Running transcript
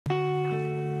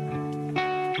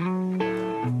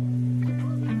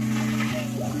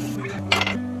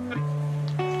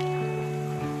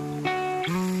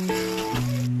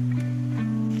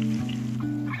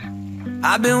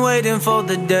I've been waiting for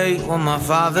the day when my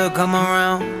father come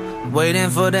around, waiting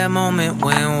for that moment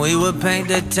when we would paint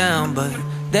the town. But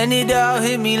then it all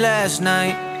hit me last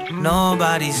night,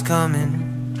 nobody's coming.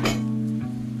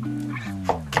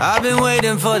 I've been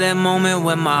waiting for that moment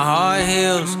when my heart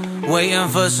heals, waiting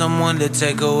for someone to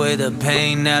take away the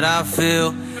pain that I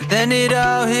feel. Then it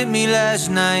all hit me last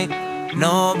night,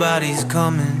 nobody's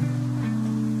coming.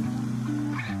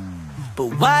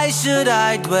 But why should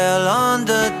I dwell on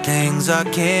the things I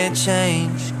can't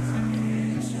change?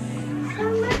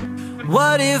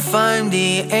 What if I'm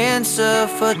the answer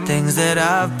for things that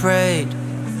I've prayed?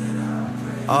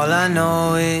 All I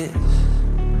know is,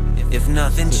 if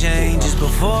nothing changes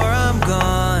before I'm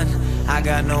gone, I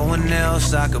got no one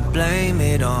else I could blame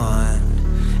it on.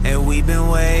 And we've been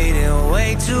waiting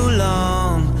way too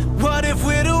long. What if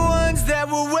we're the ones that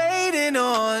we're waiting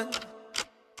on?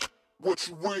 What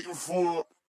you waiting for?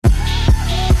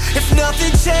 If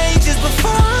nothing changes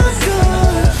before I'm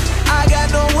gone, I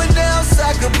got no one else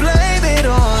I could blame it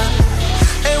on.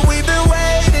 And we've been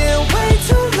waiting way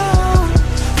too long.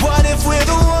 What if we're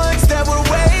the ones that we're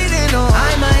waiting on?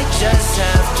 I might just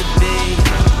have to be,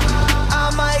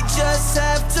 I might just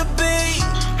have to be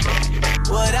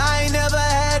what I never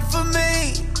had for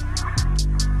me.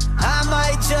 I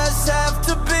might just have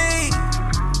to be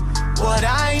what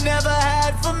I never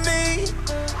had for me.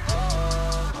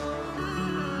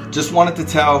 Just wanted to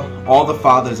tell all the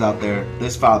fathers out there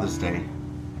this Father's Day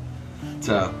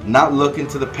to not look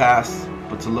into the past,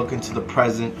 but to look into the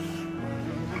present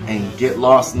and get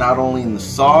lost not only in the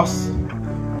sauce,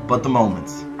 but the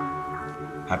moments.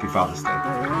 Happy Father's Day.